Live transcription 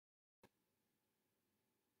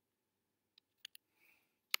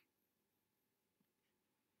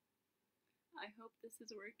I hope this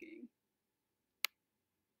is working.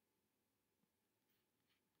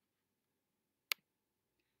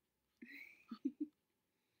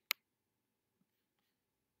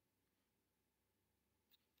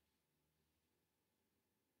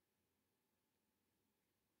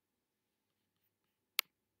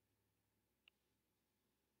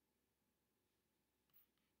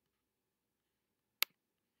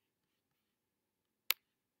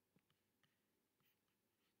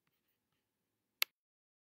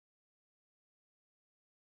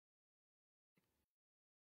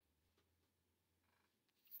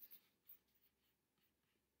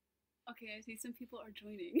 Okay, I see some people are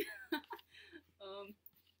joining. um,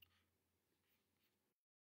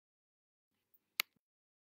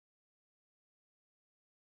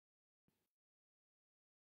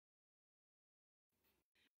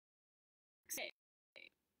 okay.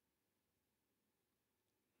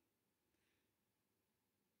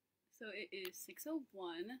 So it is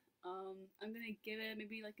 6:01. I'm gonna give it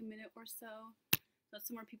maybe like a minute or so. Let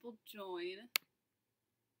some more people join.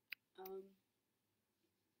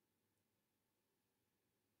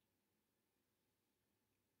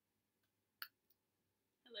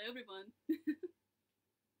 Hello everyone.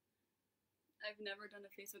 I've never done a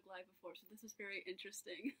Facebook Live before, so this is very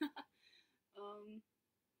interesting.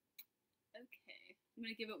 Okay, I'm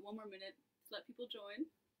gonna give it one more minute to let people join.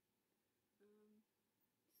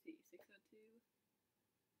 Let's see, 6:02.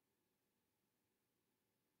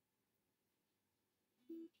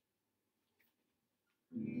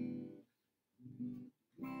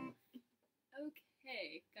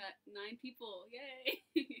 Okay, got 9 people. Yay!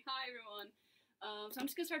 Hi everyone. So I'm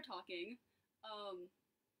just gonna start talking.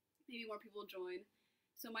 Maybe more people join.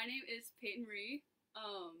 So my name is Peyton Ree.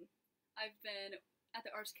 I've been at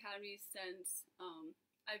the Arts Academy since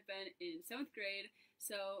I've been in 7th grade.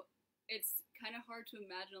 So it's kind of hard to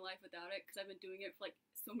imagine a life without it because I've been doing it for like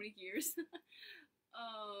so many years.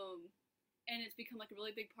 And it's become like a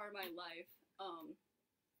really big part of my life.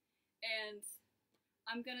 And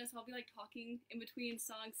so I'll be like talking in between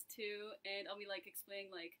songs too, and I'll be like explaining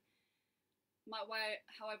like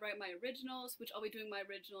how I write my originals, which I'll be doing my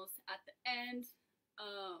originals at the end.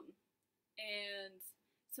 And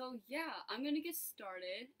so yeah, I'm gonna get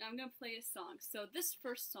started and I'm gonna play a song. So this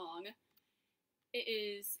first song, it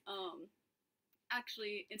is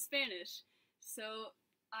actually in Spanish. So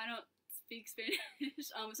I don't speak Spanish.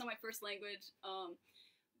 It's not my first language.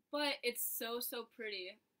 But it's so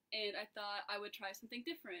pretty, and I thought I would try something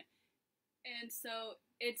different. And so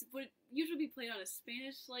it would usually be played on a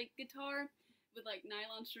Spanish like guitar with like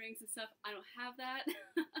nylon strings and stuff. I don't have that.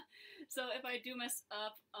 So if I do mess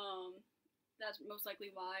up, that's most likely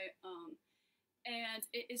why. And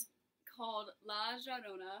it is called La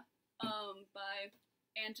Llorona by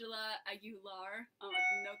Angela Aguilar. I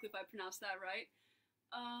have no clue if I pronounced that right.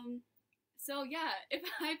 So yeah, if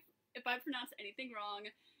I pronounce anything wrong,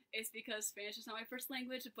 it's because Spanish is not my first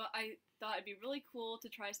language, but I thought it'd be really cool to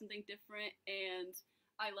try something different, and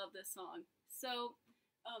I love this song. So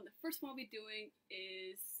the first one I'll be doing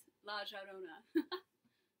is La Llorona.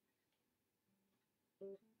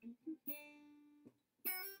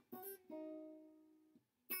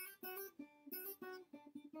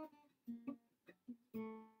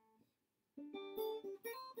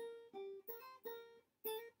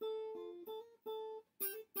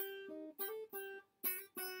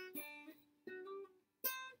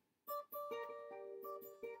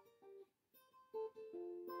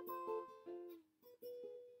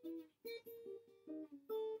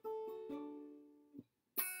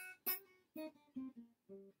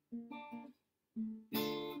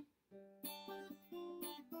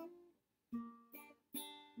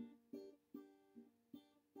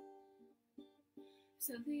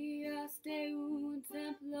 Salías de un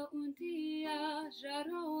templo un día,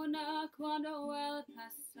 Llorona, cuando al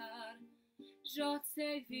pasar yo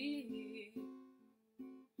te vi.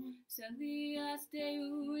 Salías de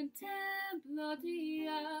un templo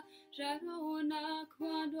día, Llorona,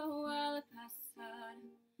 cuando al pasar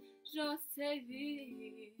yo te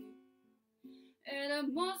vi.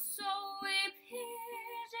 Hermoso y pie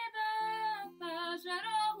llevaba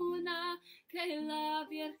Llorona, que la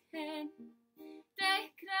Virgen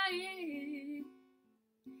te creí.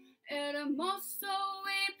 Hermoso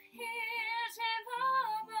y pie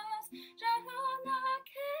llevabas, Llorona,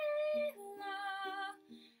 que la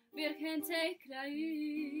Virgen te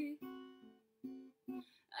creí.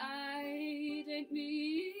 Ay de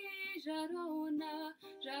mí, Llorona,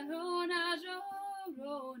 Llorona,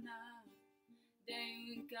 Llorona, de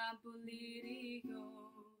un campo lírico.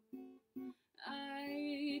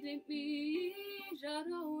 Ay de mí,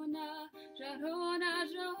 Llorona, Llorona,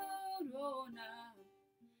 Llorona, corona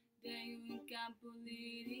de un campo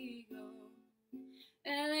lírico.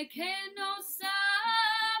 El que no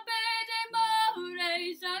sabe de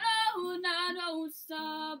morir no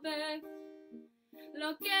sabe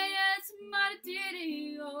lo que es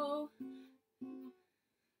martirio.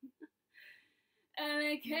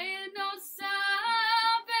 El que no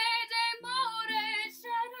sabe de morir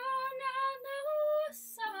no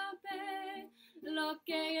sabe lo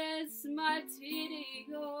que es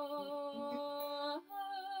martirio.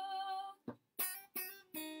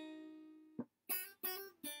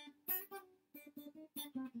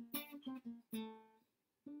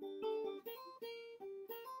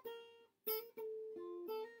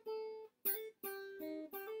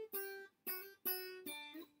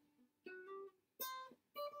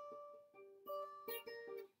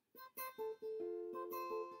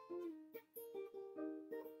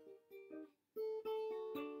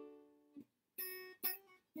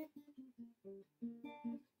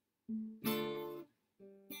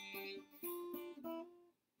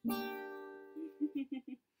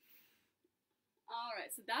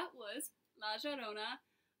 Alright, so that was La Llorona.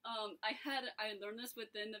 I learned this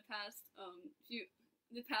within the past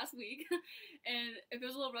week, and if it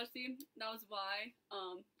was a little rusty, that was why.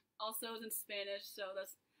 Also, it was in Spanish, so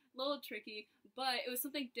that's a little tricky, but it was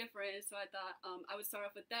something different, so I thought I would start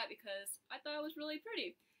off with that because I thought it was really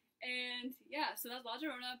pretty. And yeah, so that's La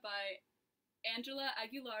Llorona by Angela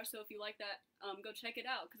Aguilar, so if you like that, go check it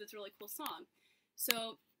out because it's a really cool song.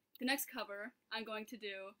 So the next cover I'm going to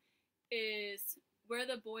do is Where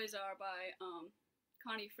the Boys Are by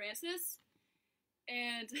Connie Francis.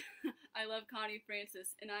 And I love Connie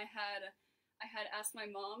Francis, and I had asked my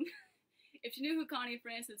mom if she knew who Connie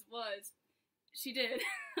Francis was. She did.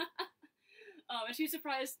 And she was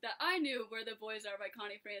surprised that I knew Where the Boys Are by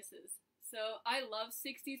Connie Francis. So I love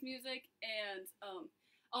 60s music, and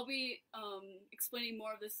I'll be explaining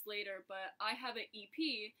more of this later, but I have an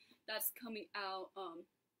EP that's coming out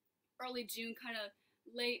early June, kind of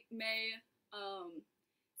late May.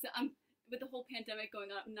 So I'm, with the whole pandemic going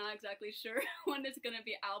on, I'm not exactly sure when it's going to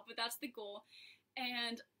be out, but that's the goal.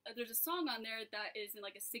 And there's a song on there that is in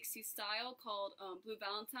like a 60s style called Blue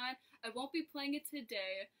Valentine. I won't be playing it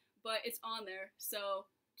today, but it's on there, so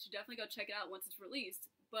you should definitely go check it out once it's released.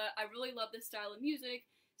 But I really love this style of music,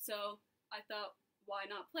 so I thought, why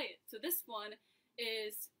not play it? So this one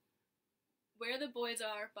is Where the Boys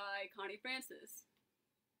Are by Connie Francis.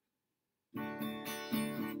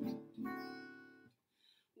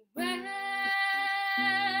 Where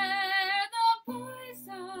the boys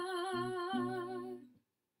are,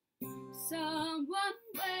 someone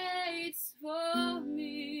waits for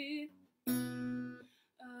me. A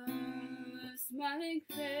smiling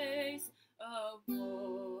face, a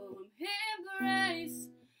warm embrace,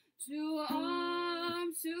 two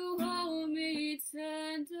arms to hold me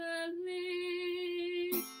tenderly.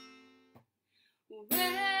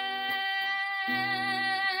 Where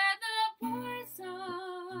the boys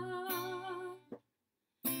are,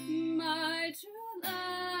 my true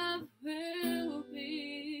love will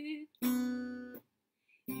be.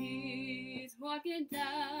 He's walking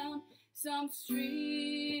down some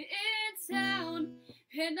street in town,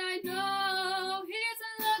 and I know he's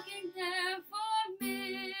looking there for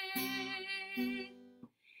me.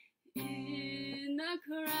 In the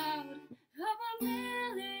crowd of a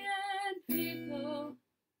million people,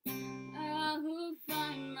 I'll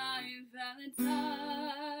find my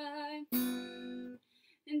Valentine,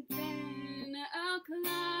 and then I'll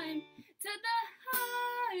climb to the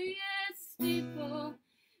highest steeple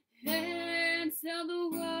and tell the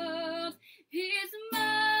world he's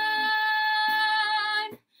mine.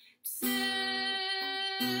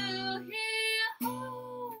 Till he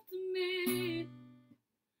holds me,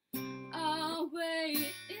 I'll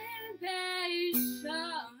wait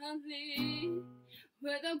impatiently.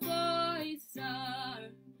 Where the boys are,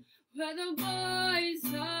 where the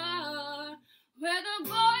boys are, where the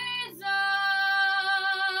boys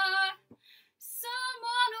are,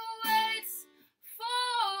 someone waits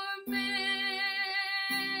for me.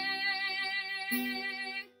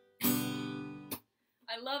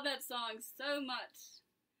 I love that song so much.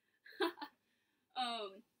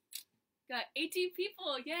 Got 18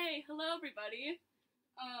 people, yay! Hello everybody.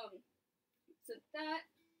 So that's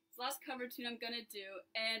the last cover tune I'm gonna do.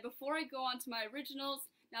 And before I go on to my originals,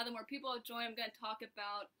 now that more people have joined, I'm gonna talk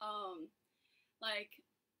about like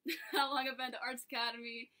how long I've been to Arts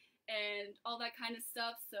Academy and all that kind of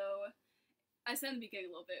stuff. So I said in the beginning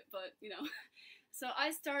a little bit, but you know. So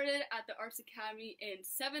I started at the Arts Academy in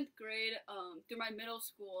 7th grade through my middle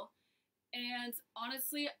school, And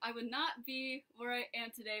honestly, I would not be where I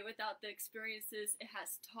am today without the experiences it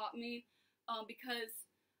has taught me, because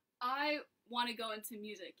I want to go into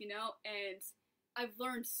music, you know, and I've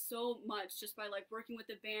learned so much just by like working with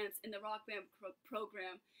the bands in the rock band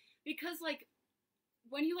program, because like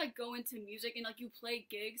when you like go into music and like you play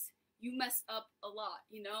gigs, you mess up a lot,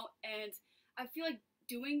 you know, and I feel like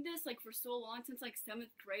doing this like for so long since like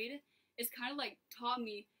 7th grade is kind of like taught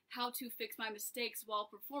me how to fix my mistakes while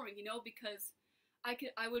performing, you know, because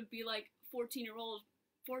I would be like 14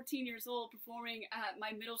 years old performing at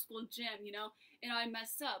my middle school gym, you know, and I'd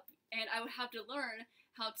mess up and I would have to learn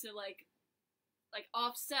how to like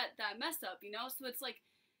offset that mess up, you know? So it's like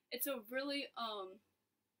it's a really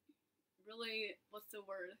really, what's the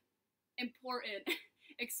word, important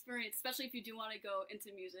experience, especially if you do want to go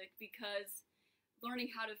into music, because learning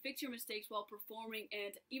how to fix your mistakes while performing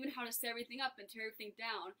and even how to set everything up and tear everything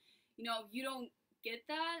down, you know, you don't get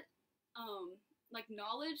that like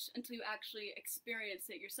knowledge until you actually experience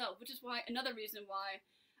it yourself, which is why another reason why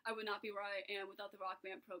I would not be where I am without the rock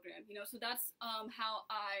band program, you know. So that's how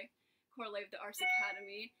I correlate with the Arts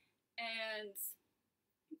Academy. And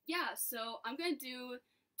yeah, so I'm gonna do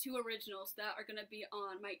 2 originals that are gonna be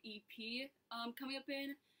on my EP coming up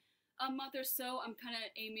in a month or so. I'm kind of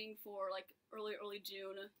aiming for like early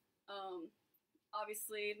June.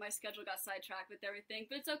 Obviously my schedule got sidetracked with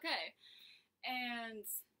everything, but it's okay. And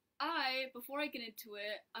before I get into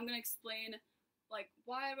it, I'm gonna explain like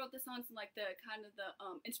why I wrote the songs and like the kind of the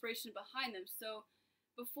inspiration behind them. So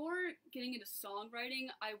before getting into songwriting,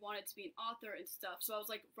 I wanted to be an author and stuff. So I was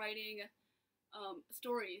like writing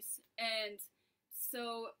stories, and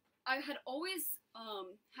so I had always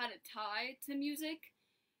had a tie to music,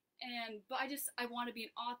 but I want to be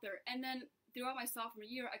an author. And then throughout my sophomore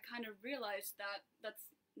year, I kind of realized that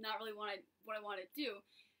that's not really what I want to do.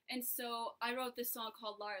 And so I wrote this song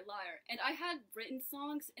called Liar Liar. And I had written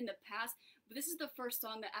songs in the past, but this is the first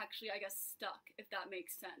song that actually, I guess, stuck, if that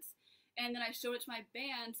makes sense. And then I showed it to my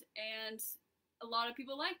band, and a lot of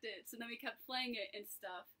people liked it. So then we kept playing it and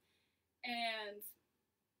stuff. And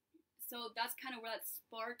so that's kind of where that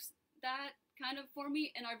sparks that kind of for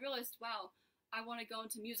me. And I realized, wow, I want to go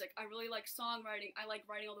into music. I really like songwriting. I like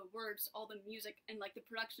writing all the words, all the music, and like the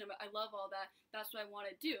production of it. I love all that. That's what I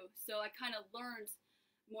want to do. So I kind of learned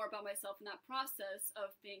more about myself in that process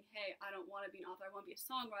of being, hey, I don't want to be an author, I want to be a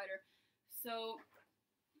songwriter. So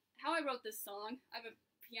how I wrote this song, I have a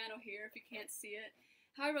piano here if you can't see it.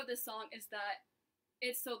 How I wrote this song is that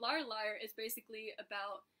so Liar Liar is basically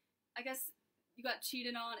about, I guess, you got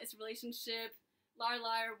cheated on, it's a relationship, liar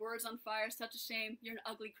liar, words on fire, such a shame, you're an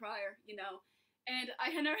ugly crier, you know. And I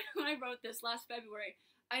had never, when I wrote this last February,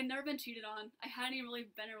 I had never been cheated on, I hadn't even really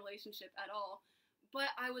been in a relationship at all.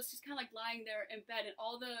 But I was just kind of like lying there in bed, and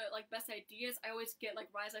all the like best ideas I always get like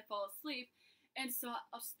right as I fall asleep. And so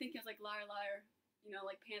I was thinking, I was like, liar, liar, you know,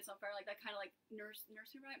 like pants on fire, like that kind of like nursery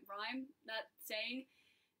rhyme, that saying.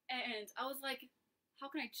 And I was like, how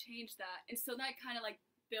can I change that? And so that kind of like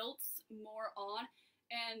built more on.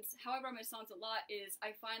 And how I write my songs a lot is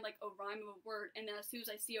I find like a rhyme of a word, and then as soon as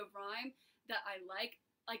I see a rhyme that I like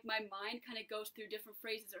my mind kind of goes through different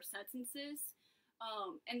phrases or sentences.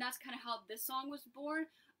 And that's kind of how this song was born.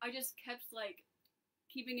 I just kept like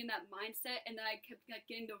keeping in that mindset, and then I kept like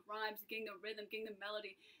getting the rhymes, getting the rhythm, getting the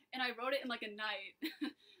melody, and I wrote it in like a night,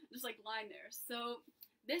 just like lying there. So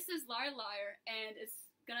this is Liar Liar, and it's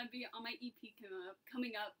gonna be on my EP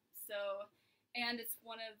coming up. So, and it's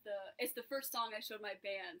the first song I showed my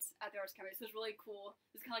band at the Arts Academy, so it's really cool.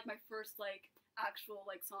 It's kind of like my first like actual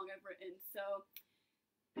like song I've written. So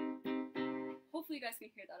hopefully you guys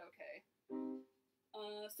can hear that okay.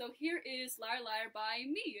 So here is Liar Liar by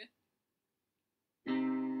me.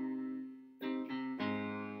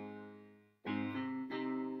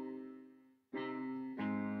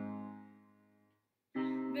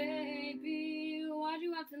 Baby, why'd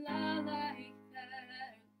you have to lie like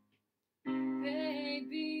that?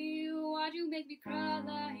 Baby, why'd you make me cry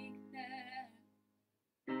like that?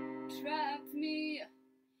 Trapped me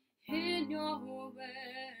in your web,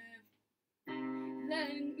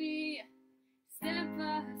 letting me step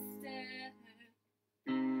by step.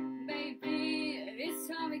 Baby, it's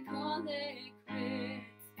time we call it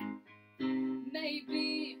quits.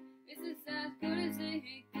 Maybe this is as good as it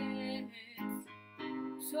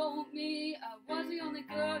gets. Told me I was the only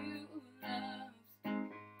girl you loved,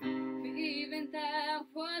 but even that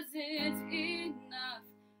wasn't enough.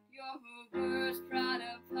 Your words pried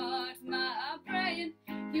apart my brain.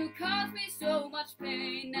 You caused me so much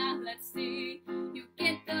pain. Now let's see you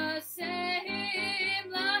get the same.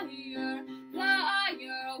 Liar,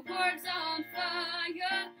 liar, words on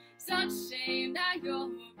fire. Such shame that you're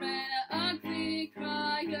an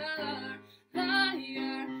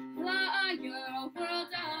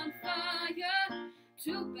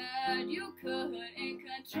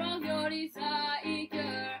control your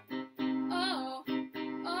desire. Oh, oh,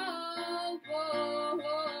 oh, oh,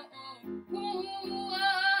 oh,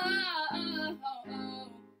 oh,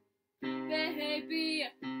 baby,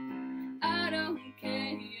 I don't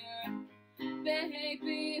care.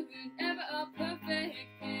 Baby, we're never a perfect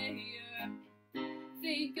pair.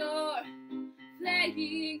 Think you're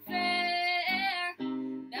playing fair.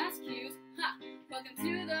 That's cute. Ha! Welcome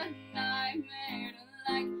to the nightmare.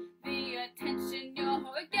 Like the attention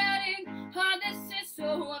you're getting. Oh, this is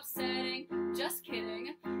so upsetting. Just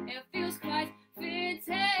kidding. It feels quite fitting.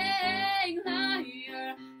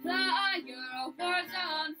 Liar, liar, words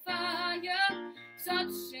on fire. Such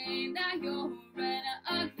a shame that you're an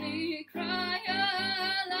ugly crier.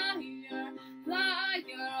 Liar,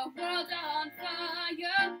 liar, world on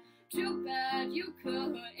fire. Too bad you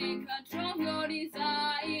couldn't control your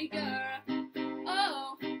desire.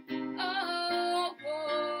 Oh, oh, oh,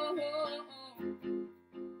 oh, oh.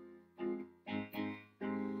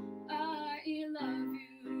 I love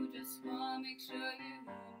you, just wanna make sure you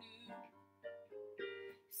knew.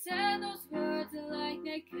 Said those words like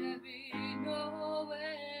they carry no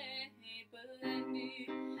way, but let me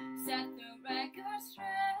set the record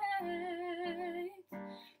straight.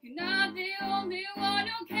 You're not the only one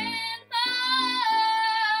who can lie.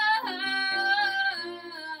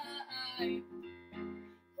 Ooh,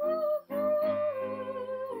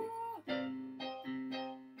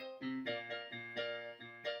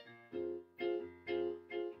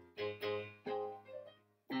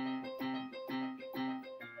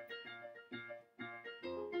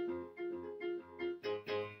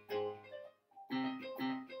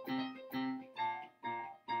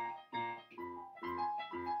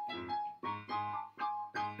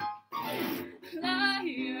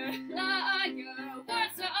 liar, liar,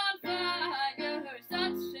 words are on fire.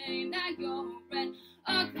 Such a shame that you're an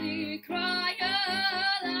ugly crier.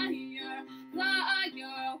 Liar,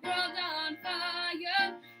 liar, world on fire.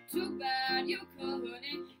 Too bad you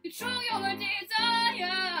couldn't control your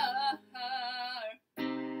desire.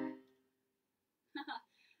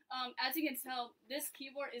 As you can tell, this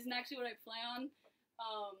keyboard isn't actually what I play on.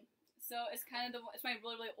 So it's kind of it's my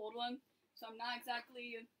really, really old one. So I'm not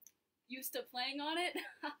exactly used to playing on it.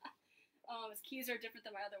 Its keys are different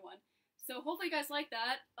than my other one. So hopefully you guys like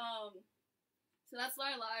that. So that's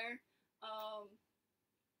Liar Liar.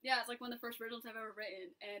 Yeah, it's like one of the first originals I've ever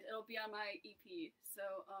written, and it'll be on my EP. So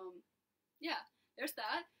yeah, there's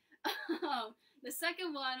that. The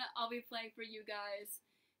second one I'll be playing for you guys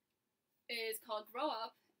is called Grow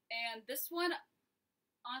Up, and this one,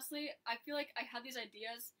 honestly, I feel like I have these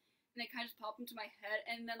ideas and they kind of just pop into my head,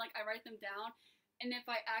 and then like I write them down. And if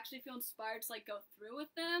I actually feel inspired to like go through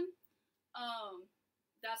with them,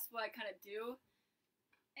 that's what I kind of do.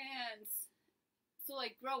 And so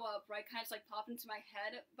like Grow Up, right, kind of just like pop into my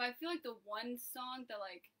head. But I feel like the one song that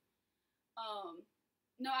like,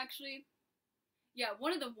 no, actually, yeah,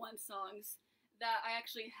 one of the one songs that I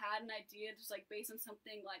actually had an idea just like based on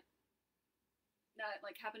something like that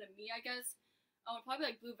like happened to me, I guess.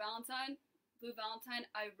 Probably like Blue Valentine. Blue Valentine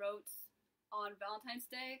I wrote on Valentine's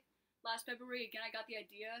Day last February. Again, I got the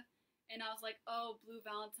idea, and I was like, oh, Blue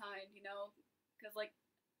Valentine, you know, because like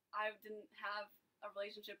I didn't have a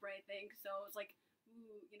relationship or anything, so it was like,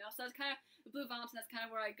 ooh, you know. So that's kind of the Blue Valentine. That's kind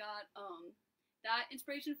of where I got that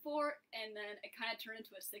inspiration for, and then it kind of turned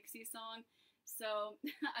into a 60s song. So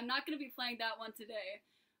I'm not gonna be playing that one today,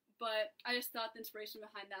 but I just thought the inspiration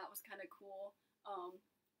behind that was kind of cool.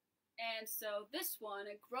 And so this one,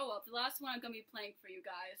 Grow Up, the last one I'm gonna be playing for you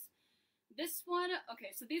guys. This one, okay,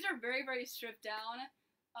 so these are very, very stripped down,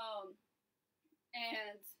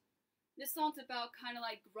 and this song's about kind of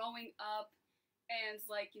like growing up, and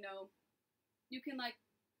like, you know, you can like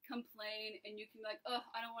complain, and you can be like, oh,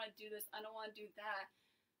 I don't want to do this, I don't want to do that,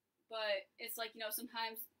 but it's like, you know,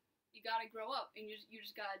 sometimes you gotta grow up, and you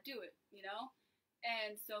just gotta do it, you know.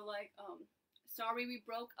 And so like, sorry we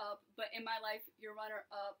broke up, but in my life you're runner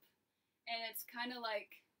up. And it's kind of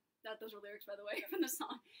like that. Those are lyrics, by the way, from the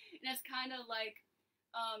song. And it's kind of like,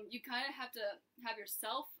 you kind of have to have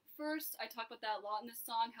yourself first. I talk about that a lot in this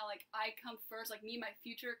song, how like I come first, like me, my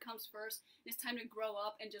future comes first. And it's time to grow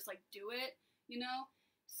up and just like do it, you know.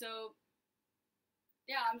 So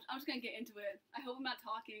yeah, I'm just gonna get into it. I hope I'm not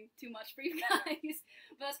talking too much for you guys,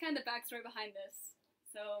 but that's kind of the backstory behind this.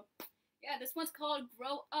 So yeah, this one's called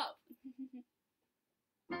Grow Up.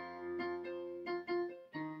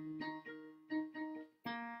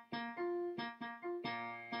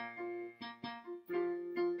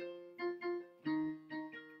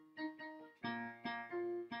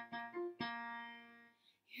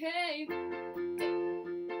 Hey,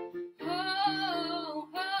 oh,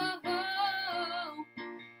 oh, oh,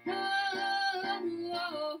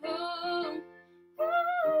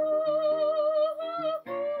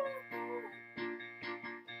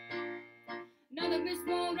 Every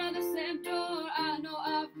small around the same door. I know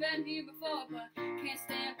I've been here before, but can't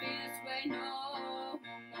stand being this way no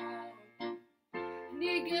more. I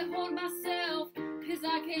need to get hold of myself, cause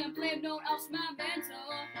I can't blame no one else my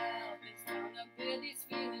mental health. It's time to bid these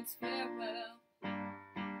feelings farewell.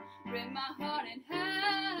 Rip my heart in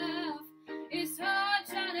half. It's hard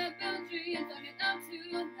trying to build dreams long enough to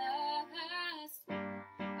last.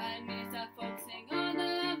 I need to stop focusing on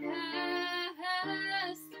the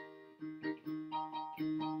past.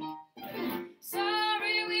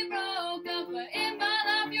 Sorry we broke up, but in my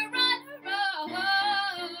life you're runner-up.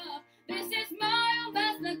 This is my own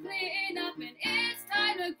mess to clean up, and it's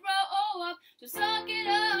time to grow up. So suck it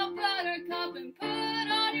up, buttercup, and put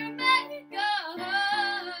on your makeup.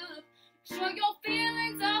 Sure your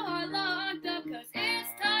feelings are locked up, cause it's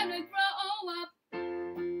time to grow up.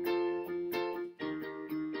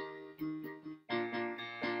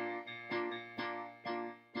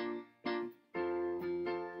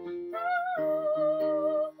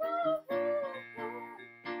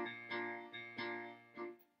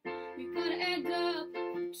 You're gonna end up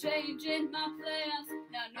changing my plans.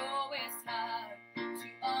 Now I know it's hard to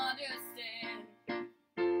understand,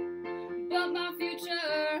 but my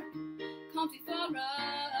future comes before a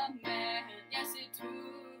man. Yes it do.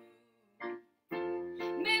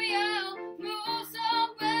 Maybe I'll move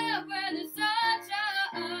somewhere where the sun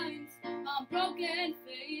shines on broken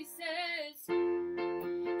faces,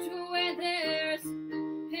 to where there's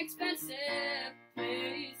expensive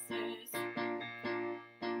places.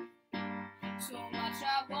 So much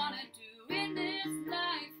I wanna do in this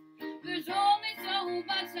life, there's only so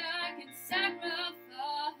much I can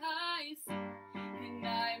sacrifice, and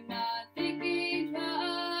I'm not thinking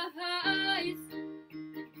twice.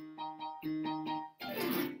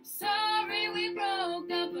 Sorry we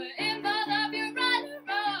broke up, but in my life you're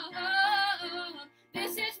runner-up.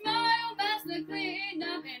 This is my own mess to clean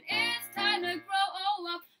up, and it's time to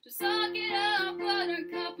grow up. So suck it up,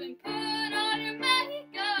 buttercup, and put on your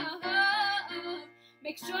makeup.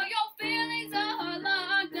 Make sure your feelings are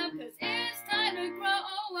locked up, cause it's time to grow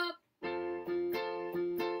up.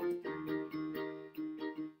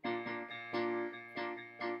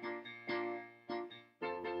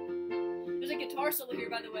 There's a guitar solo here,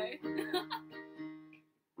 by the way.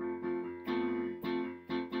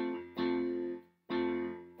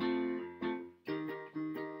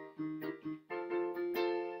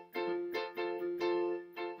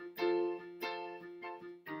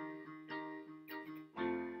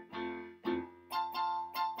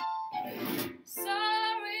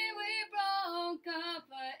 Sorry we broke up,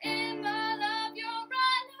 but in my love you're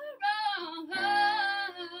runner-up.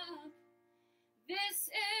 This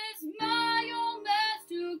is my own mess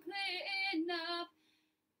to clean up,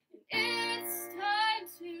 and it's time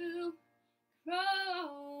to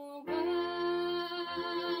grow up.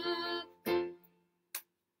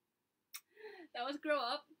 That was Grow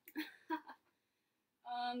Up.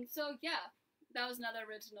 So yeah, that was another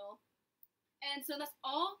original. And so that's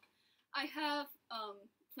all I have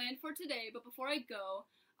planned for today. But before I go,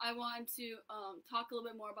 I want to talk a little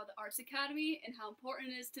bit more about the Arts Academy and how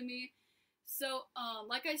important it is to me. So,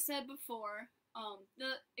 like I said before,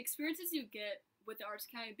 the experiences you get with the Arts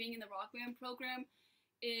Academy, being in the rock band program,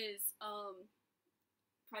 is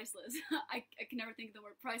priceless. I can never think of the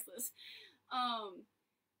word priceless.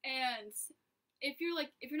 And if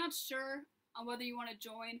you're not sure on whether you want to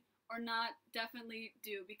join or not, definitely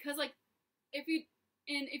do, because like if you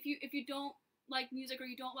don't like music or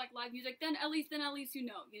you don't like live music, then at least you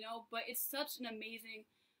know. But it's such an amazing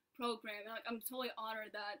program, and like, I'm totally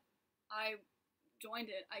honored that I joined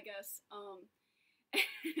it, I guess,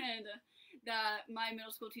 and that my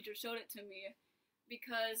middle school teacher showed it to me,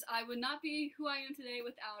 because I would not be who I am today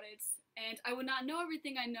without it, and I would not know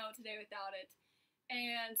everything I know today without it,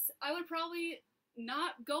 and I would probably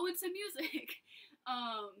not go into music,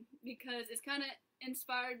 because it's kind of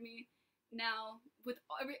inspired me now with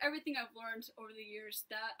everything I've learned over the years,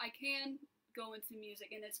 that I can go into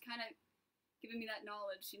music, and it's kind of giving me that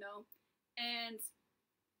knowledge, and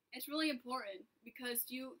it's really important, because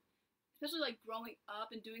you, especially like growing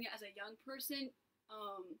up and doing it as a young person,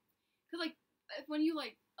 because like when you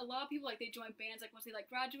like, a lot of people like they join bands like once they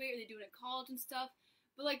like graduate or they do it in college and stuff,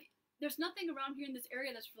 but like there's nothing around here in this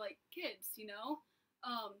area that's for like kids,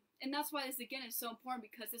 and that's why this again is so important,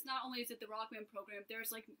 because it's not only is it the rock band program,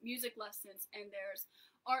 there's like music lessons and there's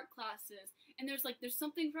art classes and there's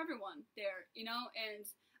something for everyone there, and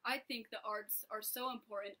I think the arts are so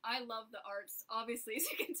important. I love the arts, obviously, as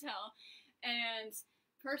you can tell, and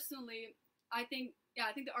personally, I think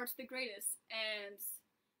the arts are the greatest, and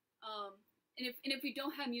if we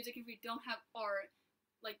don't have music, if we don't have art,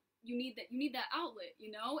 like you need that outlet,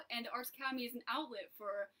 you know? And the Arts Academy is an outlet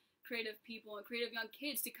for creative people and creative young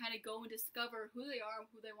kids to kind of go and discover who they are and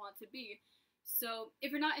who they want to be. So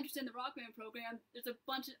if you're not interested in the rock band program, there's a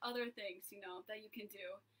bunch of other things, you know, that you can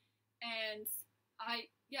do. And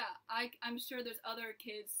I'm sure there's other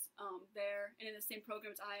kids there and in the same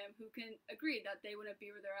program as I am who can agree that they wouldn't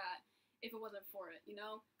be where they're at if it wasn't for it, you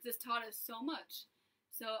know? Because it's taught us so much.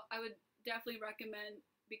 So I would definitely recommend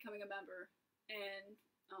becoming a member. And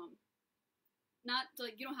not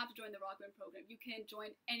like, you don't have to join the rock band program. You can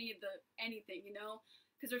join anything, you know?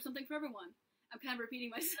 Because there's something for everyone. I'm kind of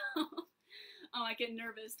repeating myself. I get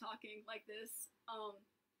nervous talking like this.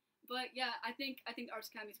 But yeah, I think Arts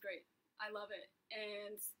Academy is great. I love it.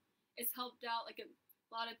 And it's helped out like a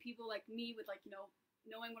lot of people like me with, like, you know,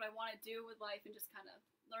 knowing what I want to do with life and just kind of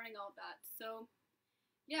learning all of that. So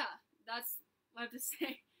yeah, that's what I have to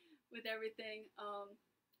say with everything.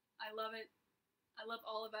 I love it. I love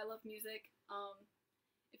all of it. I love music.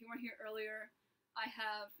 If you weren't here earlier, I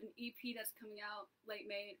have an EP that's coming out late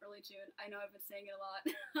May, early June. I know I've been saying it a lot.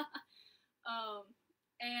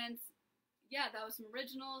 And yeah, that was some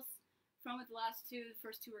originals from it. The last two, the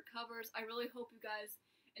first two were covers. I really hope you guys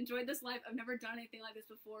enjoyed this live. I've never done anything like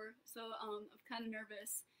this before, so I'm kind of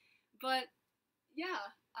nervous. But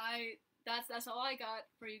yeah, that's all I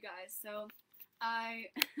got for you guys. So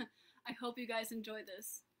I I hope you guys enjoyed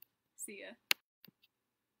this. See ya.